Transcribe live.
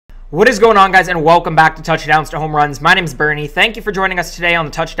What is going on, guys, and welcome back to Touchdowns to Home Runs. My name is Bernie. Thank you for joining us today on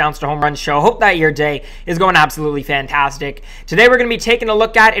the Touchdowns to Home Runs show. Hope that your day is going absolutely fantastic. Today we're going to be taking a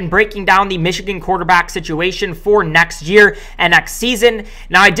look at and breaking down the Michigan quarterback situation for next year and next season.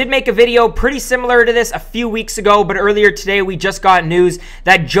 Now, I did make a video pretty similar to this a few weeks ago, but earlier today we just got news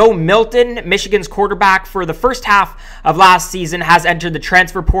that Joe Milton, Michigan's quarterback for the first half of last season, has entered the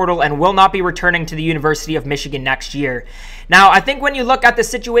transfer portal and will not be returning to the University of Michigan next year. Now, I think when you look at the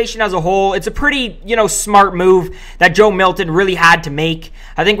situation as a whole, it's a pretty, smart move that Joe Milton really had to make.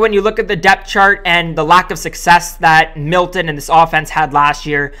 I think when you look at the depth chart and the lack of success that Milton and this offense had last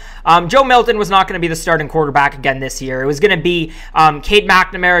year, Joe Milton was not going to be the starting quarterback again this year. It was going to be Cade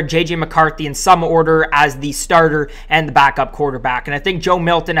McNamara, JJ McCarthy in some order as the starter and the backup quarterback. And I think Joe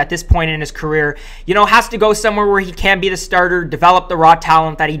Milton at this point in his career, has to go somewhere where he can be the starter, develop the raw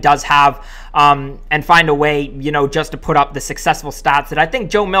talent that he does have, and find a way, just to put up the successful stats that I think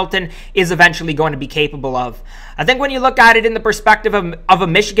Joe Milton is eventually going to be capable of. I think when you look at it in the perspective of a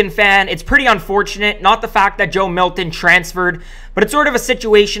Michigan fan, it's pretty unfortunate, not the fact that Joe Milton transferred, but it's sort of a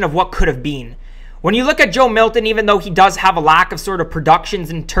situation of what could have been. When you look at Joe Milton, even though he does have a lack of sort of productions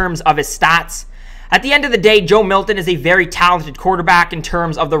in terms of his stats, at the end of the day, Joe Milton is a very talented quarterback in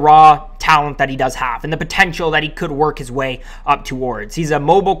terms of the raw talent that he does have and the potential that he could work his way up towards. He's a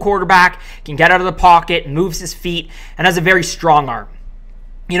mobile quarterback, can get out of the pocket, moves his feet, and has a very strong arm.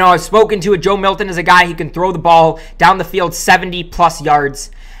 I've spoken to it. Joe Milton is a guy who can throw the ball down the field 70-plus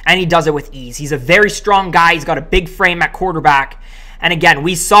yards, and he does it with ease. He's a very strong guy. He's got a big frame at quarterback. And again,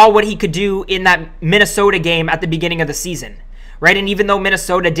 we saw what he could do in that Minnesota game at the beginning of the season. Right? And even though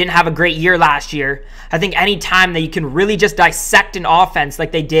Minnesota didn't have a great year last year, I think any time that you can really just dissect an offense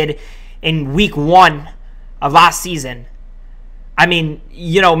like they did in week 1 of last season,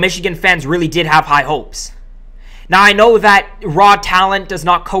 Michigan fans really did have high hopes. Now, I know that raw talent does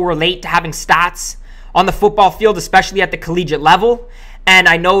not correlate to having stats on the football field, especially at the collegiate level. And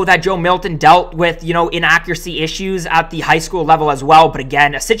I know that Joe Milton dealt with, inaccuracy issues at the high school level as well. But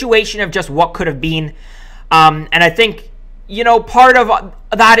again, a situation of just what could have been. And I think, part of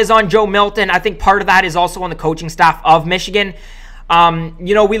that is on Joe Milton. I think part of that is also on the coaching staff of Michigan.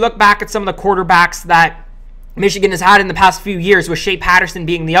 We look back at some of the quarterbacks that Michigan has had in the past few years, with Shea Patterson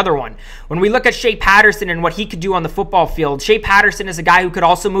being the other one. When we look at Shea Patterson and what he could do on the football field, Shea Patterson is a guy who could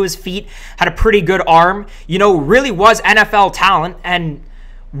also move his feet, had a pretty good arm, really was NFL talent and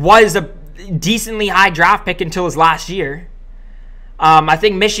was a decently high draft pick until his last year. I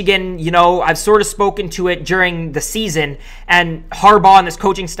think Michigan, I've sort of spoken to it during the season, and Harbaugh and this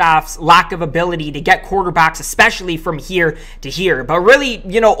coaching staff's lack of ability to get quarterbacks, especially from here to here. But really,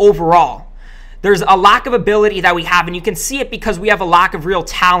 overall, there's a lack of ability that we have, and you can see it because we have a lack of real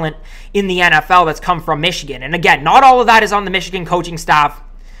talent in the NFL that's come from Michigan. And again, not all of that is on the Michigan coaching staff.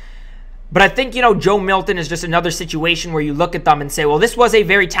 But I think, Joe Milton is just another situation where you look at them and say, well, this was a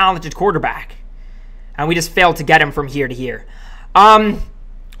very talented quarterback, and we just failed to get him from here to here.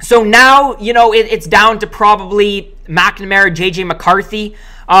 So now, it's down to probably McNamara, JJ McCarthy.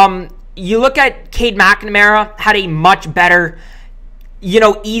 You look at Cade McNamara, had a much better,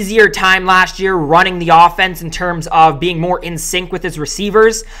 easier time last year running the offense in terms of being more in sync with his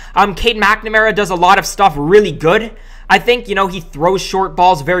receivers. Cade McNamara does a lot of stuff really good. I think, he throws short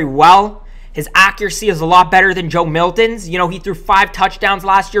balls very well. His accuracy is a lot better than Joe Milton's. He threw 5 touchdowns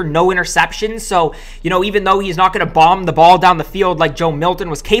last year, no interceptions. So, even though he's not going to bomb the ball down the field like Joe Milton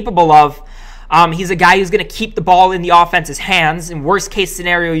was capable of, he's a guy who's going to keep the ball in the offense's hands. In worst case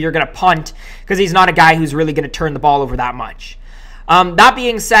scenario, you're going to punt because he's not a guy who's really going to turn the ball over that much. That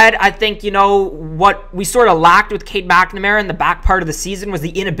being said, I think, what we sort of lacked with Cade McNamara in the back part of the season was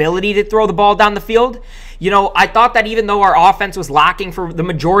the inability to throw the ball down the field. I thought that even though our offense was lacking for the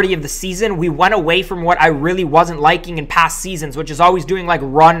majority of the season, we went away from what I really wasn't liking in past seasons, which is always doing like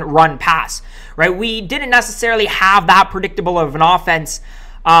run, pass, right? We didn't necessarily have that predictable of an offense,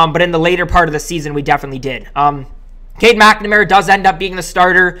 but in the later part of the season, we definitely did. Cade McNamara does end up being the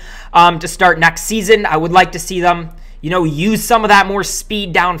starter to start next season. I would like to see them use some of that more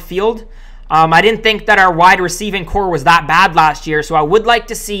speed downfield. I didn't think that our wide receiving core was that bad last year, so I would like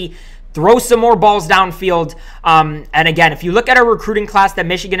to see throw some more balls downfield. And again, if you look at our recruiting class that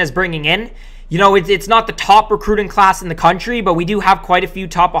Michigan is bringing in, it's not the top recruiting class in the country, but we do have quite a few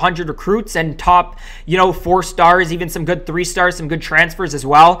top 100 recruits and top, 4 stars, even some good 3 stars, some good transfers as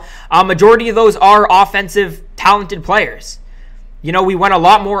well. Majority of those are offensive, talented players. We went a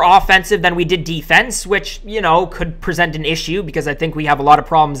lot more offensive than we did defense, which, could present an issue because I think we have a lot of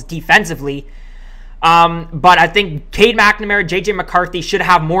problems defensively. But I think Cade McNamara, JJ McCarthy should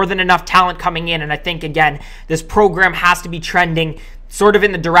have more than enough talent coming in. And I think, again, this program has to be trending sort of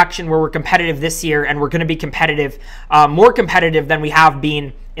in the direction where we're competitive this year, and we're going to be competitive, more competitive than we have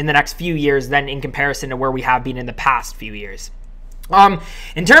been in the next few years than in comparison to where we have been in the past few years.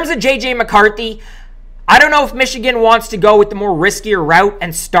 In terms of JJ McCarthy, I don't know if Michigan wants to go with the more riskier route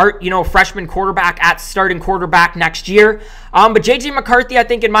and start, a freshman quarterback at starting quarterback next year. But JJ McCarthy, I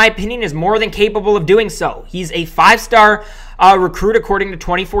think, in my opinion, is more than capable of doing so. He's a 5-star recruit according to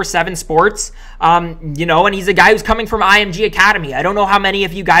 24/7 Sports, and he's a guy who's coming from IMG Academy. I don't know how many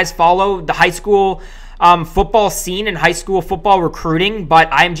of you guys follow the high school football scene and high school football recruiting,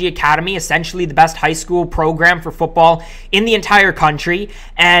 but IMG Academy, essentially the best high school program for football in the entire country.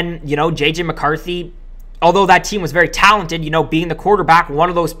 And, JJ McCarthy, although that team was very talented, being the quarterback, one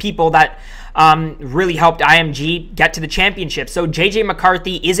of those people that really helped IMG get to the championship. So JJ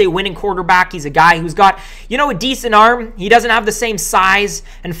McCarthy is a winning quarterback. He's a guy who's got, a decent arm. He doesn't have the same size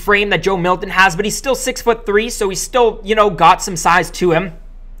and frame that Joe Milton has, but he's still 6'3", so he's still, got some size to him.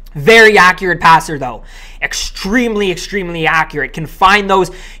 Very accurate passer, though. Extremely, extremely accurate. Can find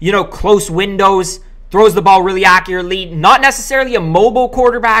those, close windows. Throws the ball really accurately. Not necessarily a mobile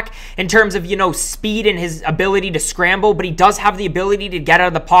quarterback in terms of, speed and his ability to scramble, but he does have the ability to get out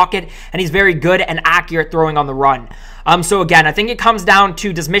of the pocket, and he's very good and accurate throwing on the run. So again, I think it comes down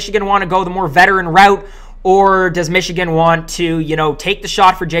to, does Michigan want to go the more veteran route, or does Michigan want to, take the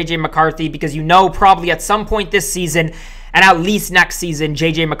shot for JJ McCarthy? Because probably at some point this season, and at least next season,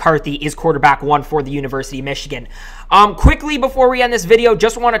 JJ McCarthy is quarterback 1 for the University of Michigan. Quickly, before we end this video,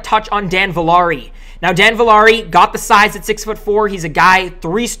 just want to touch on Dan Villari. Now, Dan Villari got the size at 6'4". He's a guy,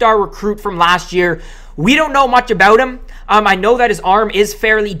 3-star recruit from last year. We don't know much about him. I know that his arm is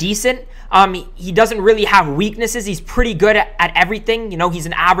fairly decent. He doesn't really have weaknesses. He's pretty good at everything. He's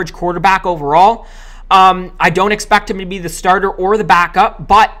an average quarterback overall. I don't expect him to be the starter or the backup,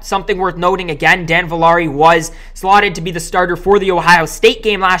 but something worth noting again, Dan Villari was slotted to be the starter for the Ohio State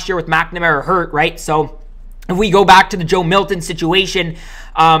game last year with McNamara hurt, right? So if we go back to the Joe Milton situation,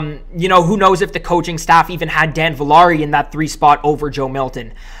 who knows if the coaching staff even had Dan Villari in that 3 spot over Joe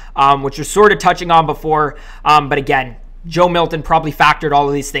Milton, which was sort of touching on before. But again, Joe Milton probably factored all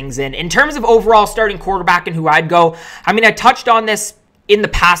of these things in. In terms of overall starting quarterback and who I'd go, I touched on this in the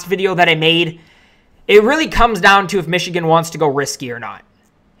past video that I made. It really comes down to if Michigan wants to go risky or not.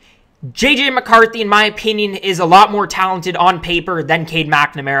 JJ McCarthy, in my opinion, is a lot more talented on paper than Cade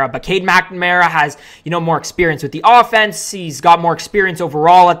McNamara, but Cade McNamara has, more experience with the offense. He's got more experience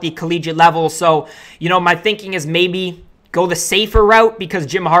overall at the collegiate level. So, my thinking is maybe go the safer route, because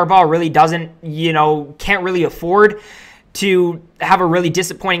Jim Harbaugh really doesn't, can't really afford to have a really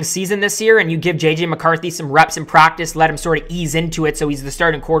disappointing season this year, and you give JJ McCarthy some reps in practice, let him sort of ease into it so he's the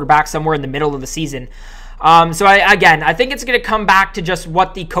starting quarterback somewhere in the middle of the season. I think it's going to come back to just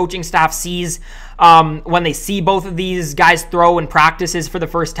what the coaching staff sees when they see both of these guys throw in practices for the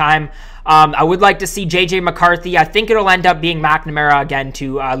first time. I would like to see JJ McCarthy. I think it'll end up being McNamara again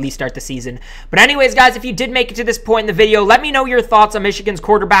to at least start the season. But anyways, guys, if you did make it to this point in the video, let me know your thoughts on Michigan's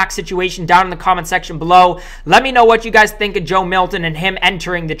quarterback situation down in the comment section below. Let me know what you guys think of Joe Milton and him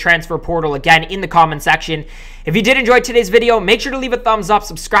entering the transfer portal again in the comment section. If you did enjoy today's video, make sure to leave a thumbs up,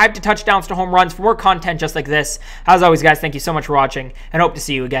 subscribe to Touchdowns to Home Runs for more content just like this. As always, guys, thank you so much for watching, and hope to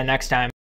see you again next time.